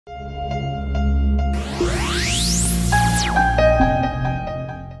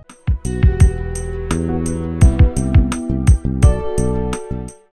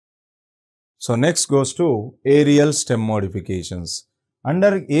So next goes to aerial stem modifications.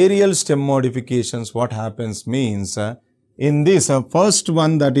 Under aerial stem modifications, what happens means, in this first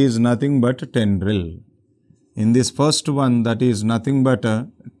one, that is nothing but tendril. In this first one, that is nothing but a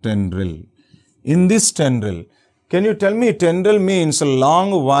tendril. In this tendril, can you tell me, tendril means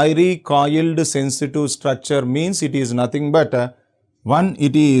long, wiry, coiled, sensitive structure, means it is nothing but one,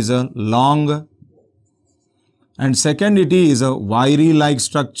 it is a long, and second, it is a wiry like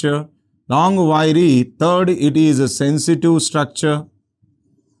structure, long, wiry. Third, it is a sensitive structure,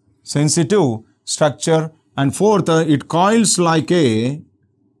 and fourth, it coils like a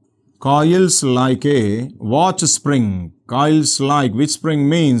watch spring. Coils like, which spring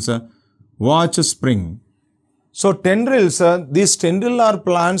means watch spring. So tendrils, these tendrilar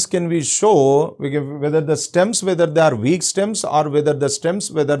plants can we show whether the stems, whether they are weak stems, or whether the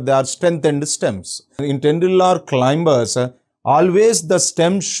stems, whether they are strengthened stems. In tendrilar climbers, always the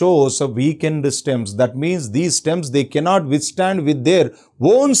stem shows weakened stems. That means these stems, they cannot withstand with their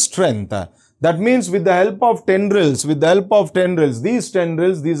own strength. That means with the help of tendrils,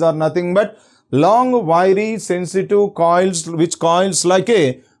 these are nothing but long, wiry, sensitive coils, which coils like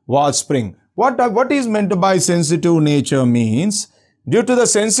a watch spring. What is meant by sensitive nature means, due to the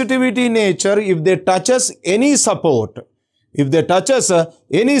sensitivity nature, if they touches any support,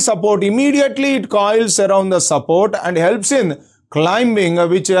 immediately it coils around the support and helps in climbing,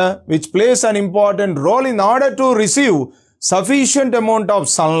 which plays an important role in order to receive sufficient amount of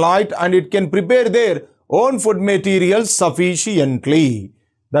sunlight, and it can prepare their own food materials sufficiently.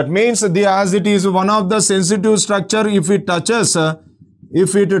 That means as it is one of the sensitive structure, if it touches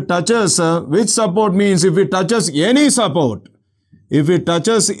which support means, if it touches any support,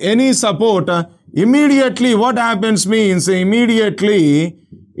 immediately what happens means, immediately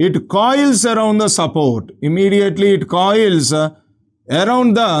it coils around the support. Immediately it coils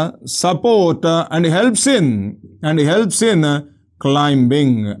around the support and helps in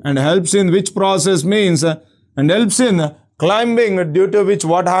climbing, and helps in which process means, and helps in climbing, due to which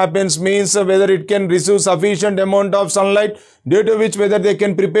what happens means, whether it can receive sufficient amount of sunlight, due to which whether they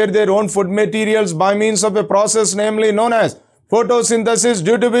can prepare their own food materials by means of a process namely known as photosynthesis,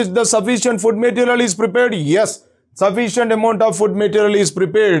 due to which the sufficient food material is prepared. Yes, sufficient amount of food material is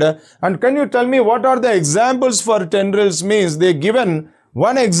prepared. And can you tell me what are the examples for tendrils means? They given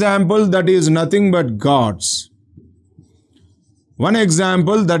one example, that is nothing but gourds. One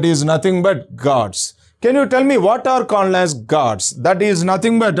example, that is nothing but gourds. Can you tell me what are called as gourds? That is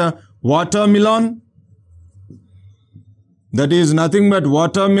nothing but watermelon. That is nothing but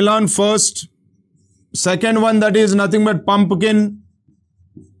watermelon first. Second one, that is nothing but pumpkin.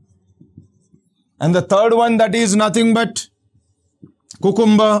 And the third one, that is nothing but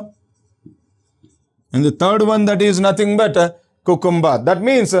cucumber. And the third one, that is nothing but cucumber. That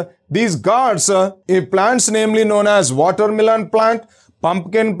means these gourds, plants namely known as watermelon plant,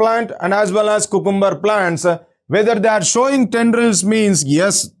 pumpkin plant, and as well as cucumber plants, whether they are showing tendrils means,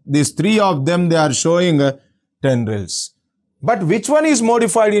 yes, these three of them, they are showing tendrils. But which one is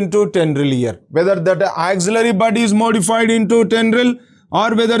modified into tendril here? Whether the axillary bud is modified into tendril,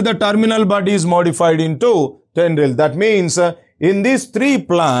 or whether the terminal bud is modified into tendril. That means in these three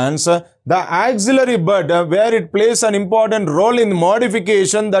plants, the axillary bud, where it plays an important role in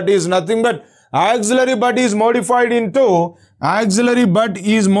modification, that is nothing but axillary bud is modified into tendril. Axillary bud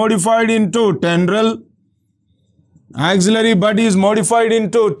is modified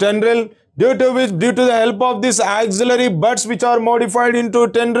into tendril, due to the help of this axillary buds which are modified into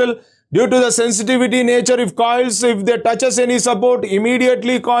tendril, due to the sensitivity nature, if they touches any support,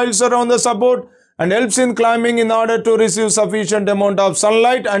 immediately coils around the support and helps in climbing in order to receive sufficient amount of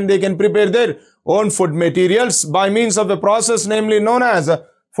sunlight, and they can prepare their own food materials by means of a process namely known as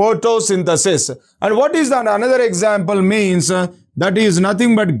photosynthesis. And what is that? Another example means, that is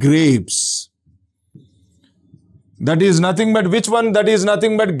nothing but grapes. That is nothing but which one? That is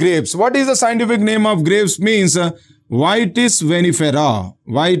nothing but grapes. What is the scientific name of grapes means? Vitis vinifera.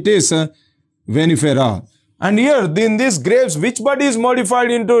 Vitis vinifera. And here in these grapes, which bud is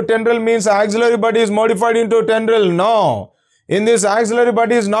modified into tendril means axillary bud is modified into tendril? No. In this axillary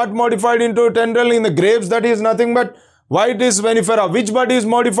bud is not modified into tendril. In the grapes, that is nothing but Vitis vinifera. Which bud is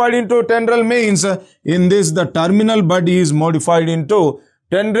modified into tendril means, in this the terminal bud is modified into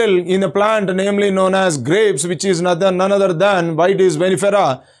tendril in a plant namely known as grapes, which is none other than Vitis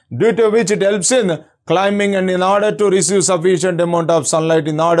vinifera, due to which it helps in climbing and in order to receive sufficient amount of sunlight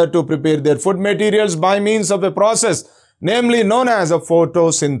in order to prepare their food materials by means of a process namely known as a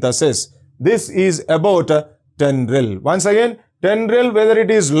photosynthesis. This is about tendril. Once again, tendril, whether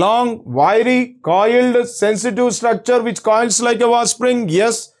it is long, wiry, coiled, sensitive structure which coils like a wasp spring,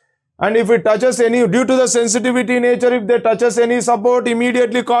 yes. And if it touches any, due to the sensitivity nature, if they touches any support,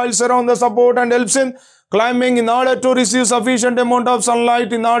 immediately coils around the support and helps in climbing in order to receive sufficient amount of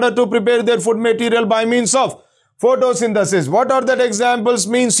sunlight in order to prepare their food material by means of photosynthesis. What are that examples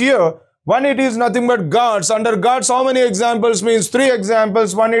means here? One, it is nothing but gourds. Under gourds, how many examples means? 3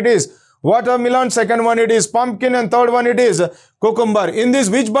 examples. One, it is watermelon. Second one, it is pumpkin. And third one, it is cucumber. In this,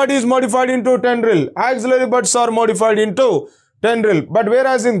 which bud is modified into tendril? Axillary buds are modified into tendril. But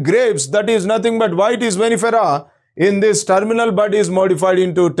whereas in grapes, that is nothing but Vitis vinifera. In this, terminal bud is modified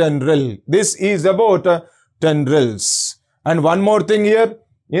into tendril. This is about tendrils. And one more thing here.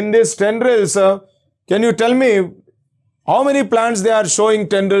 In this tendrils, can you tell me how many plants they are showing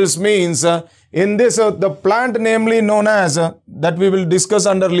tendrils means? In this, the plant namely known as, that we will discuss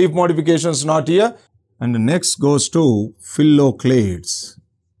under leaf modifications, not here. And the next goes to phylloclades.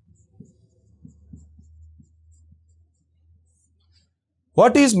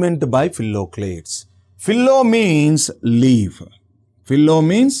 What is meant by phylloclades? Phyllo means leaf. Phyllo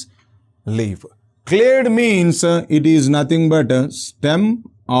means leaf. Clade means it is nothing but stem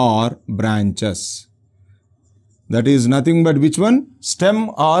or branches. That is nothing but which one? Stem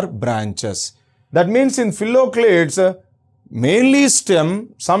or branches. That means in phylloclades, mainly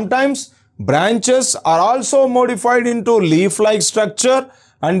stem, sometimes branches are also modified into leaf-like structure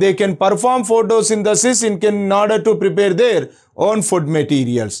and they can perform photosynthesis in order to prepare their own food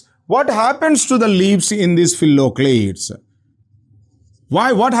materials. What happens to the leaves in these phylloclades?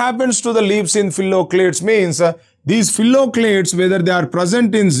 Why? What happens to the leaves in phylloclades means these phylloclades, whether they are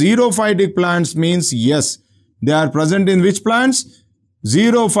present in xerophytic plants means yes. They are present in which plants?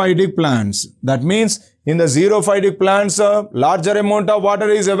 Xerophytic plants. That means in the xerophytic plants, larger amount of water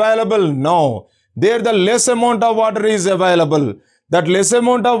is available? No. There the less amount of water is available. That less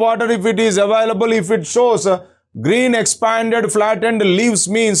amount of water, if it is available, if it shows green expanded flattened leaves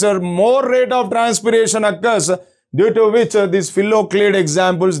means more rate of transpiration occurs, due to which these phylloclade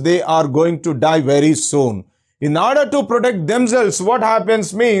examples, they are going to die very soon. In order to protect themselves, what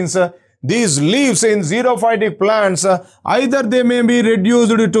happens means these leaves in xerophytic plants, either they may be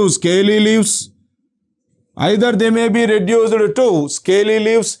reduced to scaly leaves, either they may be reduced to scaly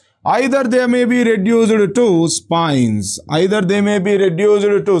leaves, either they may be reduced to spines, either they may be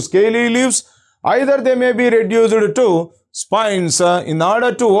reduced to scaly leaves, either they may be reduced to spines in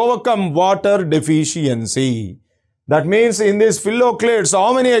order to overcome water deficiency. That means in these phylloclades,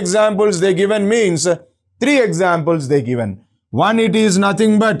 how many examples they given means 3 examples they given. One, it is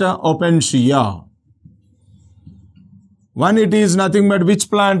nothing but opentia. One, it is nothing but which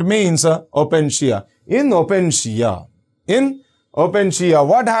plant means opentia. In opentia,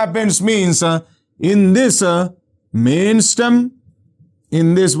 what happens means in this main stem,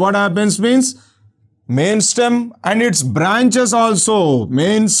 in this what happens means main stem and its branches also,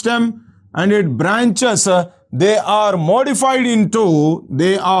 main stem and its branches, they are modified into,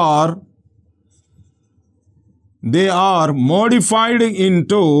 they are modified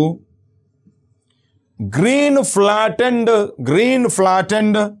into green flattened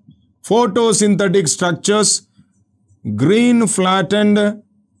photosynthetic structures, green flattened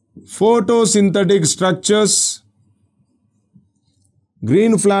photosynthetic structures,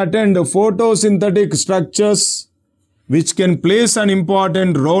 green flattened photosynthetic structures which can plays an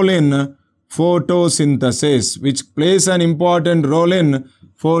important role in photosynthesis, which plays an important role in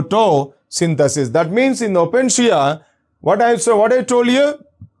photosynthesis. That means in opentia, what I told you,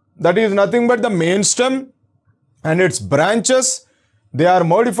 that is nothing but the main stem and its branches. They are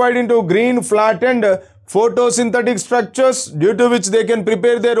modified into green flattened photosynthetic structures due to which they can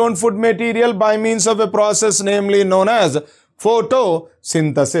prepare their own food material by means of a process namely known as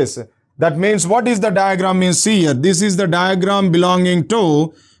photosynthesis. That means what is the diagram means here? This is the diagram belonging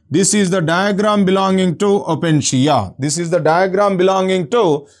to, this is the diagram belonging to opentia. This is the diagram belonging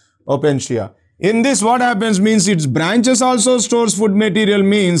to opentia. In this what happens means its branches also stores food material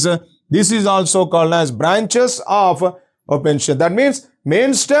means this is also called as branches of opentia. That means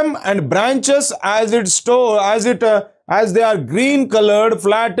main stem and branches as they are green colored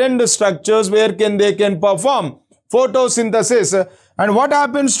flattened structures where they can perform photosynthesis. And what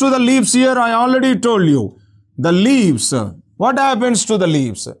happens to the leaves here? I already told you. The leaves. What happens to the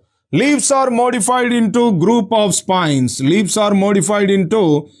leaves? Leaves are modified into group of spines. Leaves are modified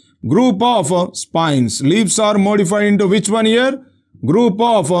into group of spines. Leaves are modified into which one here? Group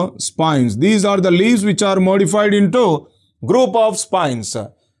of spines. These are the leaves which are modified into group of spines.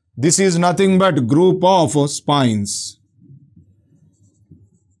 This is nothing but group of spines.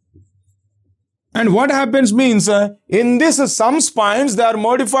 And what happens means in this some spines they are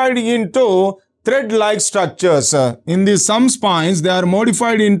modified into thread-like structures. In the some spines, they are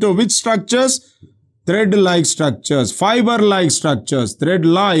modified into which structures? Thread-like structures, fiber-like structures,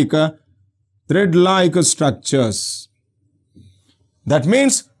 thread-like structures. That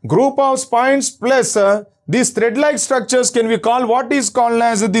means group of spines plus these thread-like structures can be called, what is called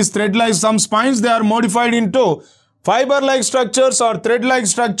as these thread-like, some spines they are modified into fiber-like structures or thread-like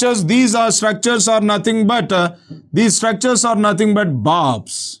structures. These are structures are nothing but barbs.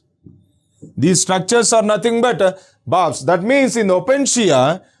 These structures are nothing but barbs. That means in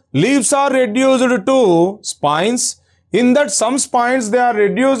Opentia, leaves are reduced to spines. In that some spines they are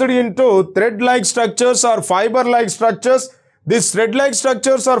reduced into thread-like structures or fiber-like structures. These thread-like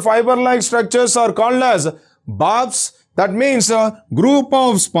structures or fiber-like structures are called as barbs. That means a group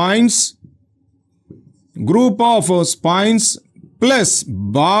of spines plus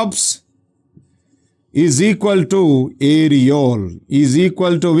barbs is equal to areole. Is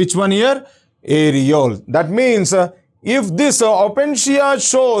equal to which one here? Areole. That means if this Opentia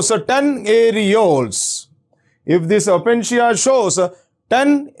shows 10 areoles, if this Opentia shows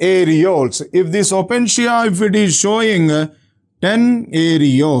 10 areoles, if this Opentia, if it is showing 10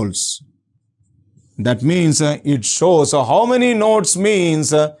 areoles, that means it shows how many nodes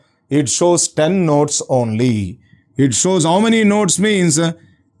means it shows 10 nodes only. It shows how many nodes means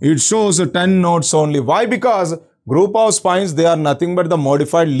it shows 10 nodes only. Why? Because group of spines, they are nothing but the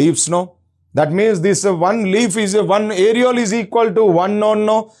modified leaves, no? That means this one leaf is one areole is equal to one node,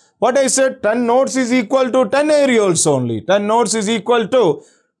 no? What I said, 10 nodes is equal to 10 areoles only. 10 nodes is equal to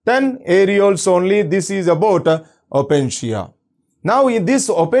 10 areoles only. This is about Opentia. Now in this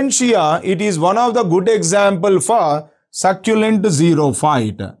Opentia, it is one of the good example for succulent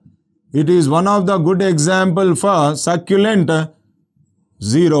xerophyte. It is one of the good example for succulent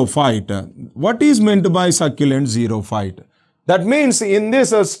xerophyte. What is meant by succulent xerophyte? That means in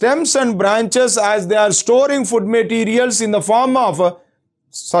this stems and branches, as they are storing food materials in the form of,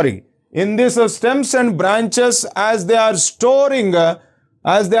 in this stems and branches, as they are storing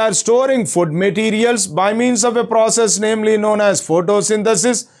food materials by means of a process namely known as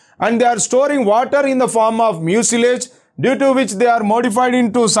photosynthesis, and they are storing water in the form of mucilage, due to which they are modified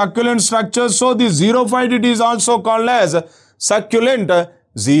into succulent structures. So this xerophyte, it is also called as succulent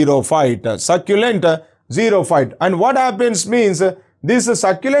xerophyte. Succulent xerophyte. And what happens means, these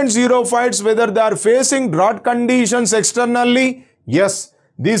succulent xerophytes, whether they are facing drought conditions externally, yes,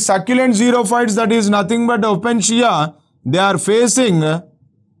 these succulent xerophytes, that is nothing but Opentia, they are facing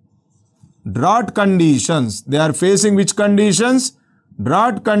drought conditions. They are facing which conditions?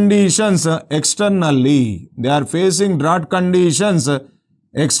 Drought conditions externally. They are facing drought conditions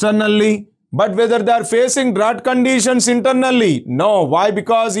externally. But whether they are facing drought conditions internally? No. Why?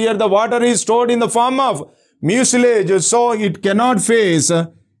 Because here the water is stored in the form of mucilage. So it cannot face,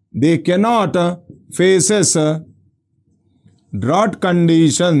 they cannot faces drought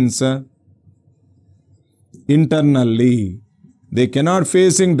conditions internally. They cannot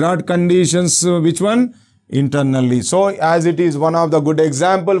facing drought conditions, which one? Internally. So as it is one of the good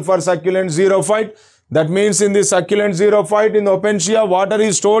example for succulent xerophyte, that means in the succulent xerophyte in Opentia, water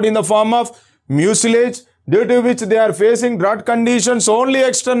is stored in the form of mucilage, due to which they are facing drought conditions only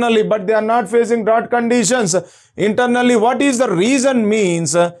externally, but they are not facing drought conditions internally. What is the reason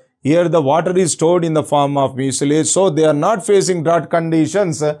means? Here the water is stored in the form of mucilage, so they are not facing drought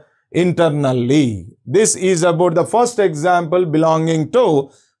conditions internally. This is about the first example belonging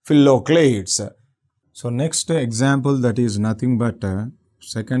to phylloclades. So next example, that is nothing but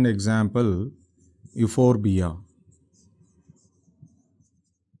second example, euphorbia.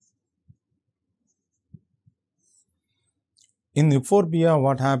 In euphorbia,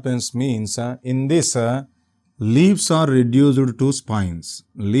 what happens means, in this leaves are reduced to spines.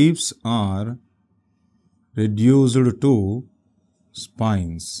 Leaves are reduced to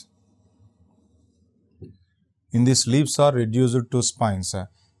spines. In this, leaves are reduced to spines.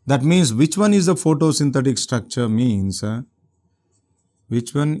 That means which one is the photosynthetic structure means,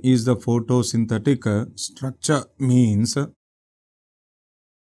 which one is the photosynthetic structure means,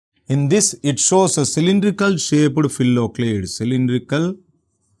 in this it shows a cylindrical shaped phylloclade. Cylindrical,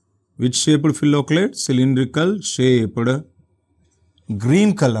 which shaped phylloclade? Cylindrical shaped,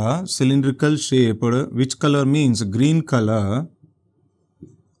 green color, cylindrical shaped, which color means? Green color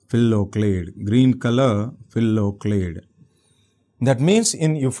phylloclade. Green color phylloclade. That means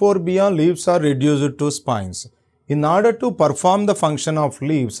in euphorbia, leaves are reduced to spines. In order to perform the function of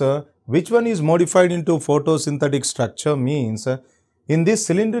leaves, which one is modified into photosynthetic structure means, in this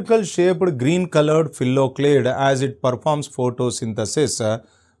cylindrical shaped green colored phylloclade, as it performs photosynthesis,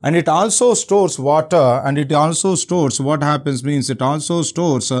 and it also stores water, and it also stores, what happens means, it also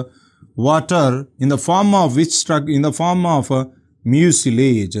stores water in the form of which in the form of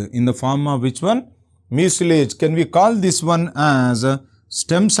mucilage. In the form of which one? Mucilage. Can we call this one as a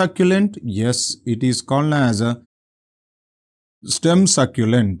stem succulent? Yes, it is called as a stem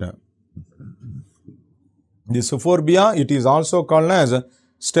succulent. This euphorbia, it is also called as a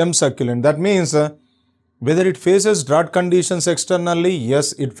stem succulent. That means whether it faces drought conditions externally,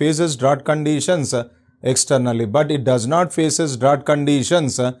 yes, it faces drought conditions externally, but it does not faces drought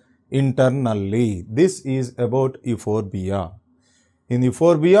conditions internally. This is about euphorbia. In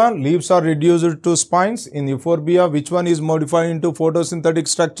euphorbia, leaves are reduced to spines. In euphorbia, which one is modified into photosynthetic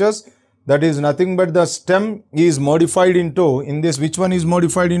structures? That is nothing but the stem is modified into, in this which one is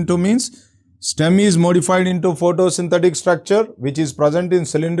modified into means, stem is modified into photosynthetic structure which is present in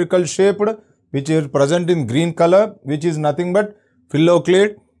cylindrical shaped, which is present in green color, which is nothing but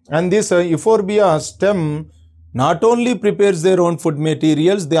phylloclade. And this euphorbia stem not only prepares their own food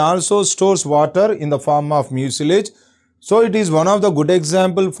materials, they also stores water in the form of mucilage. So it is one of the good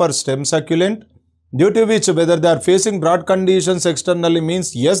example for stem succulent, due to which whether they are facing drought conditions externally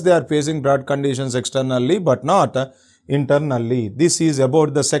means yes, they are facing drought conditions externally but not internally. This is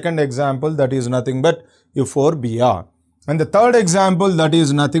about the second example, that is nothing but euphorbia. And the third example, that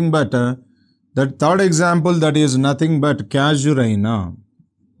is nothing but casuarina.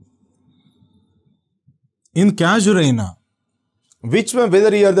 In casuarina, which one,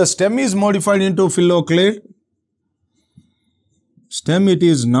 whether here the stem is modified into phylloclade, stem it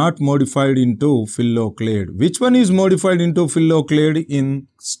is not modified into phylloclade. Which one is modified into phylloclade in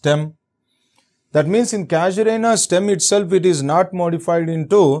stem? That means in casuarina stem itself it is not modified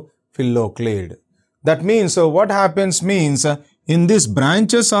into phylloclade. That means what happens means in these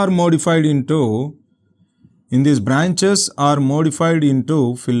branches are modified into phylloclade. In these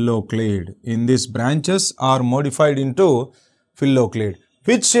branches are modified into phylloclade.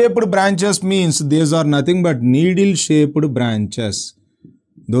 Which shaped branches means these are nothing but needle shaped branches.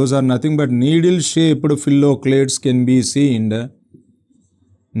 Those are nothing but needle shaped phylloclades can be seen.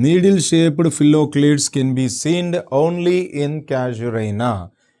 Needle shaped phylloclades can be seen only in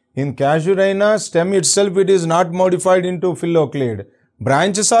casuarina. In casuarina stem itself it is not modified into phylloclade.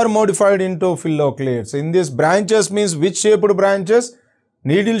 Branches are modified into phylloclades. In these branches means which shaped branches?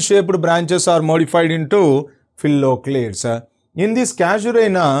 Needle shaped branches are modified into phylloclades. In this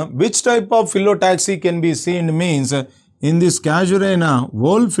casuarina, which type of phyllotaxy can be seen means in this casuarina,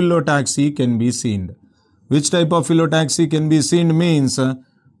 whole phyllotaxy can be seen. Which type of phyllotaxy can be seen means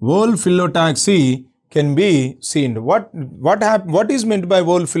whole phyllotaxy can be seen. What is meant by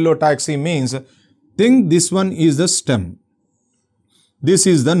whole phyllotaxy means, think this one is the stem. This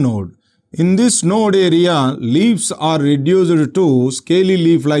is the node. In this node area, leaves are reduced to scaly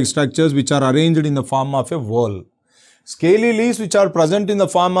leaf-like structures which are arranged in the form of a whorl. Scaly leaves which are present in the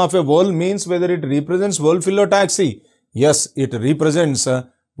form of a whorl means whether it represents whole phyllotaxy. Yes, it represents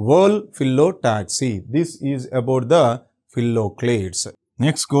whole phyllotaxy. This is about the phylloclades.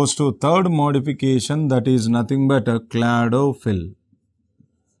 Next goes to third modification, that is nothing but a cladophyll.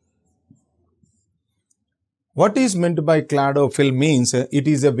 What is meant by cladophyll means it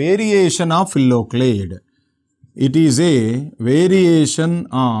is a variation of phylloclade. It is a variation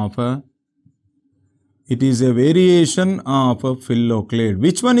of phylloclade.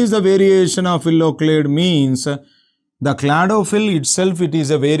 Which one is the variation of phylloclade means the cladophyll itself it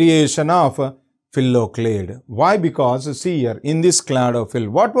is a variation of phylloclade. Why? Because see here in this cladophyll,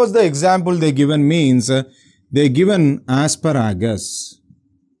 what was the example they given means they given asparagus.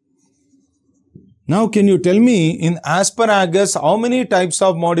 Now can you tell me in asparagus how many types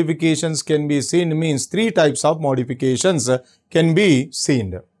of modifications can be seen means 3 types of modifications can be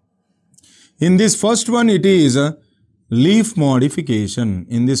seen. In this first one it is leaf modification.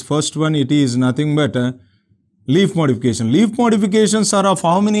 In this first one it is nothing but leaf modification. Leaf modifications are of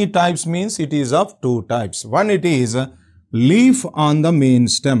how many types means it is of 2 types. One it is leaf on the main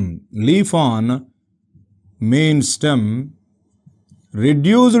stem. Leaf on main stem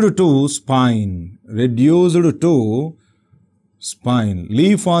reduced to spine. Reduced to spine.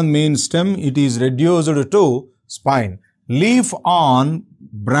 Leaf on main stem it is reduced to spine. Leaf on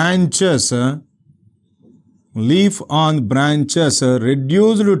branches. Leaf on branches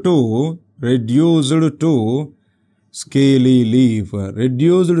reduced to scaly leaf.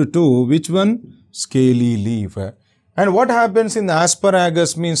 Reduced to which one? Scaly leaf. And what happens in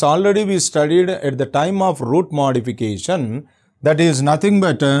asparagus means already we studied at the time of root modification, that is nothing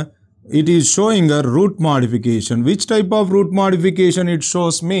but it is showing a root modification. Which type of root modification it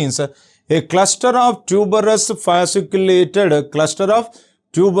shows means a cluster of tuberous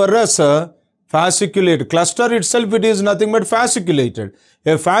Fasciculated. Cluster itself, it is nothing but fasciculated.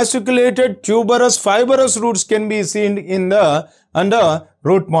 A fasciculated tuberous fibrous roots can be seen in the under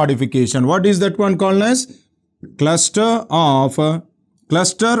root modification. What is that one called as? Cluster of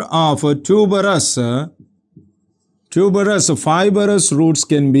tuberous fibrous roots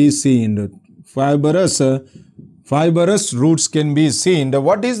can be seen. Fibrous roots can be seen.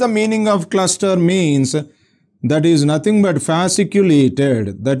 What is the meaning of cluster? Means that is nothing but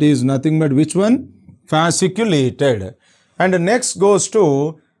fasciculated. That is nothing but which one? Fasciculated. And next goes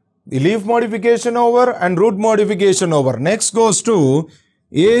to leaf modification over and root modification over. Next goes to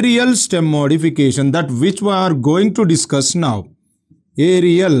aerial stem modification, that which we are going to discuss now.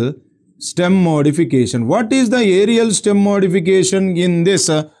 Aerial stem modification. What is the aerial stem modification in this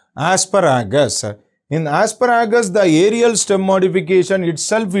asparagus? In asparagus, the aerial stem modification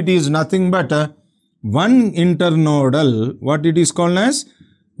itself, it is nothing but one internodal, what it is called as?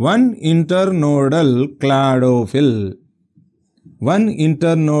 One internodal cladophyll. One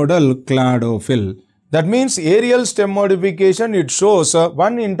internodal cladophyll. That means aerial stem modification, it shows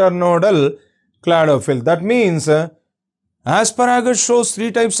one internodal cladophyll. That means asparagus shows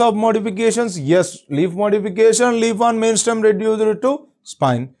three types of modifications. Yes, leaf modification, leaf on main stem reduced to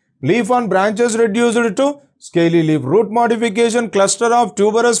spine. Leaf on branches reduced to scaly leaf. Root modification, cluster of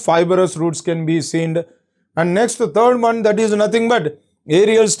tuberous fibrous roots can be seen. And next, the third one, that is nothing but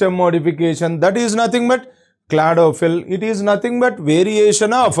aerial stem modification. That is nothing but cladophyll. It is nothing but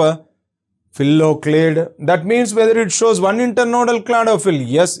variation of phylloclade. That means whether it shows one internodal cladophyll.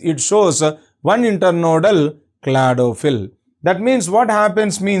 Yes, it shows one internodal cladophyll. That means what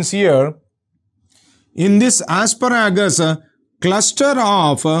happens means here, in this asparagus, cluster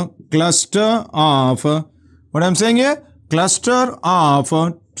of what I'm saying here, cluster of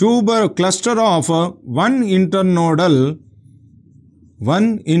one internodal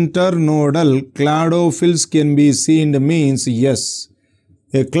cladophylls can be seen. Means yes,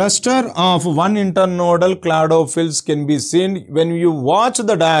 a cluster of one internodal cladophylls can be seen. When you watch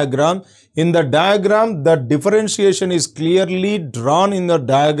the diagram, in the diagram the differentiation is clearly drawn in the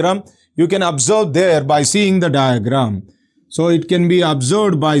diagram. You can observe there by seeing the diagram. So it can be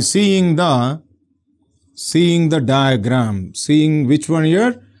observed by seeing the diagram. Seeing which one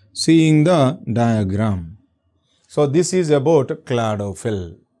here? Seeing the diagram. So this is about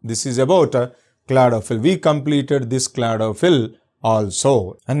cladophyll. This is about cladophyll. We completed this cladophyll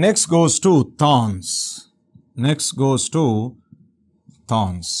also. And next goes to thorns. Next goes to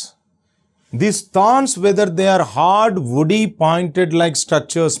thorns. These thorns, whether they are hard, woody, pointed like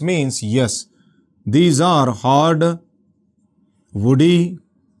structures, means yes, these are hard, woody,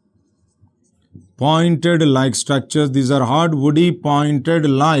 pointed like structures. These are hard, woody, pointed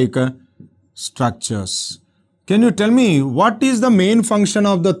like structures. Can you tell me what is the main function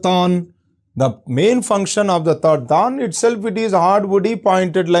of the thorn? The main function of the thorn itself, it is hard, woody,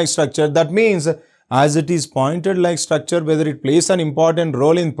 pointed like structure. That means as it is pointed like structure, whether it plays an important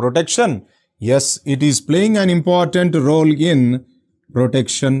role in protection. Yes, it is playing an important role in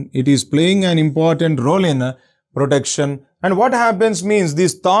protection. It is playing an important role in protection. And what happens means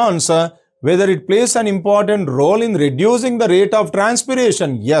these thorns, whether it plays an important role in reducing the rate of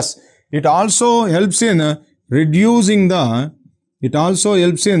transpiration. Yes, it also helps in reducing the rate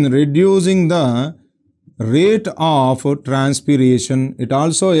of transpiration. It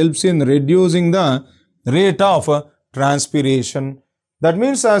also helps in reducing the rate of transpiration. That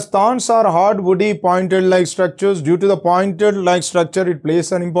means as thorns are hard, woody, pointed like structures, due to the pointed like structure, it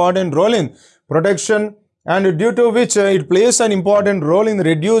plays an important role in protection, and due to which it plays an important role in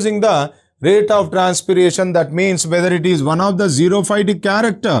reducing the rate of transpiration. That means whether it is one of the xerophytic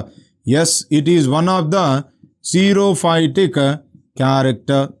character. Yes, it is one of the xerophytic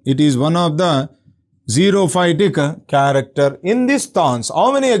character. It is one of the xerophytic character in these thorns.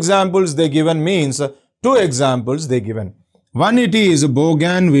 How many examples they given means 2 examples they given. One, it is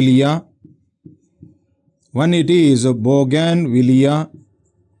bougainvillea.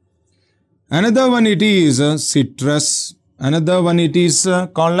 Another one, it is citrus. Another one, it is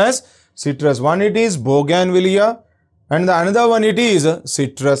called as citrus. One, it is bougainvillea, and the another one, it is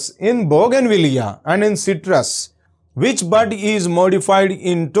citrus. In bougainvillea and in citrus, which bud is modified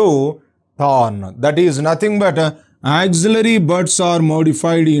into thorn? That is nothing but axillary buds are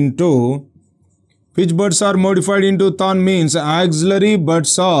modified into. Which buds are modified into thorn means axillary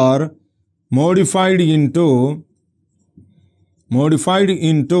buds are modified into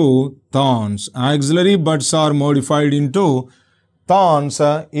thorns. Axillary buds are modified into thorns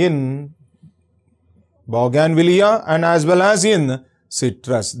in bougainvillea and as well as in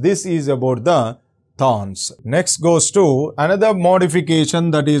citrus. This is about the thorns. Next goes to another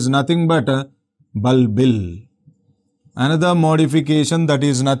modification, that is nothing but bulbil. Another modification, that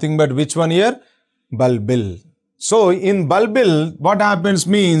is nothing but which one here? Bulbil. So in bulbil, what happens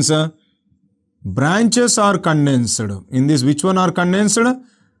means branches are condensed. In this, which one are condensed?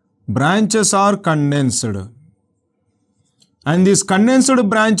 Branches are condensed. And these condensed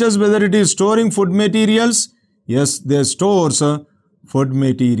branches, whether it is storing food materials, yes, they stores food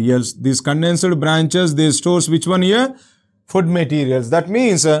materials. These condensed branches, they stores which one here? Food materials. That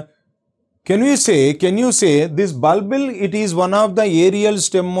means, can you say this bulbil, it is one of the aerial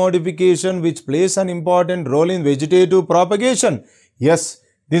stem modification which plays an important role in vegetative propagation? Yes,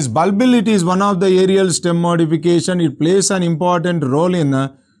 this bulbil, it is one of the aerial stem modification. It plays an important role in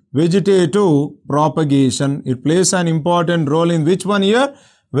vegetative propagation. It plays an important role in which one here?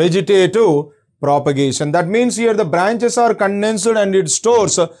 Vegetative propagation. That means here the branches are condensed and it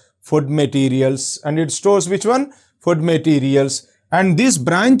stores food materials. And it stores which one? Food materials. And these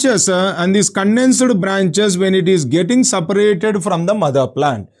branches and these condensed branches, when it is getting separated from the mother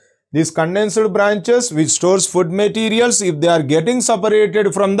plant, these condensed branches which stores food materials, if they are getting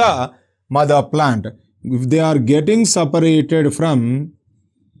separated from the mother plant, if they are getting separated from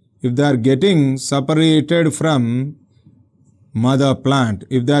mother plant,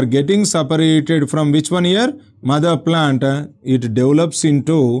 if they are getting separated from which one here? Mother plant, it develops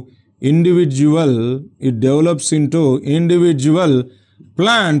into individual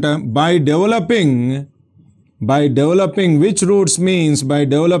plant by developing which roots means by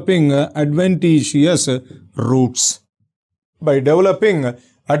developing adventitious roots. By developing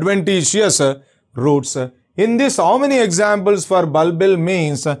adventitious roots. In this, how many examples for bulbil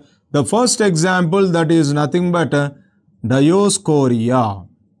means? The first example, that is nothing but Dioscorea.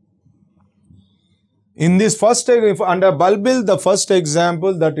 In this first, under bulbil, the first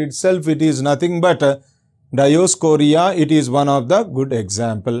example, that itself, it is nothing but Dioscorea. It is one of the good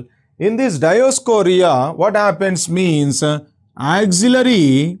example. In this Dioscorea, what happens means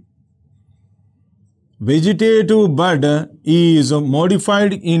axillary vegetative bud is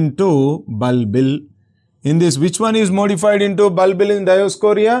modified into bulbil. In this, which one is modified into bulbil in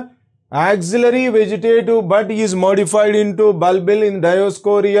Dioscorea? Axillary vegetative bud is modified into bulbil in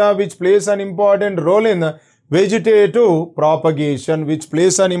Dioscorea, which plays an important role in vegetative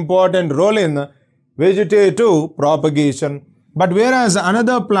propagation. But whereas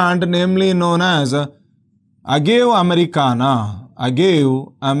another plant, namely known as Agave americana.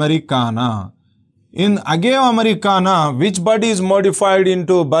 In Agave americana, which bud is modified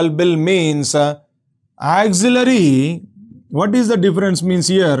into bulbil means axillary. What is the difference means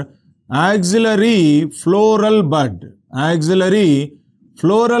here? Axillary floral bud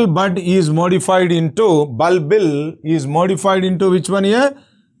is modified into bulbil, is modified into which one here?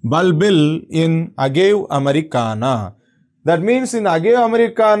 Bulbil in Agave americana. That means in Agave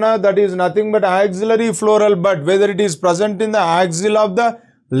americana, that is nothing but axillary floral bud, whether it is present in the axil of the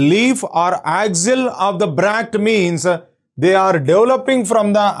leaf or axil of the bract, means they are developing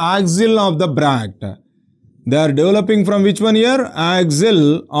from the axil of the bract. They are developing from which one here?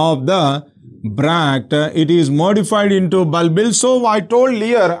 Axil of the bract. It is modified into bulbil. So I told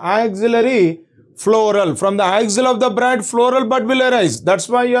here axillary floral. From the axil of the bract, floral bud will arise. That's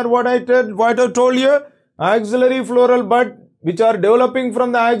why here what I told here, axillary floral bud which are developing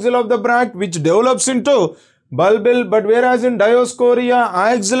from the axil of the bract, which develops into bulbil. But whereas in Dioscorea,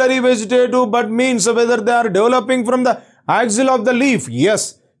 axillary vegetative bud means whether they are developing from the axil of the leaf.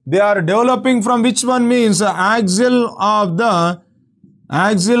 Yes. They are developing from which one means axil of the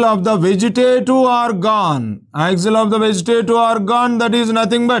vegetative organ. Axil of the vegetative organ, that is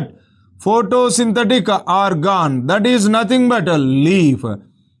nothing but photosynthetic organ. That is nothing but a leaf.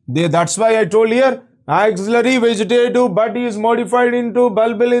 That's why I told here axillary vegetative bud is modified into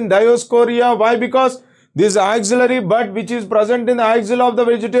bulbil in Dioscorea. Why? Because this axillary bud which is present in the axil of the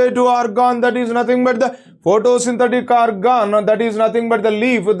vegetative organ, that is nothing but the photosynthetic organ, that is nothing but the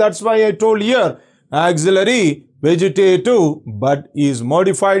leaf. That's why I told here axillary vegetative bud is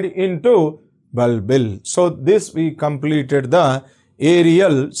modified into bulbil. So this we completed the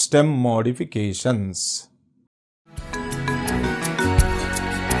aerial stem modifications.